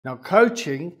Now,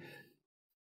 coaching,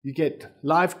 you get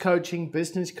life coaching,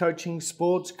 business coaching,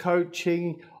 sports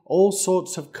coaching, all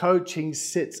sorts of coaching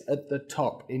sits at the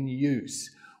top in use.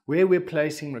 Where we're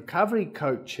placing recovery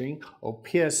coaching or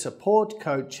peer support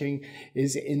coaching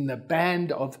is in the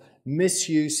band of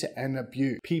misuse and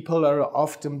abuse. People are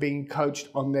often being coached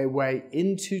on their way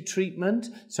into treatment,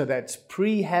 so that's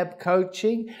prehab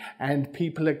coaching, and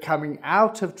people are coming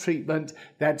out of treatment,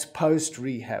 that's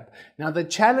post-rehab. Now the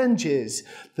challenge is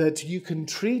that you can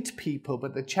treat people,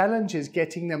 but the challenge is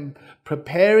getting them,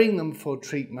 preparing them for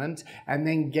treatment, and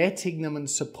then getting them and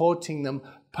supporting them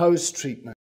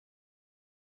post-treatment.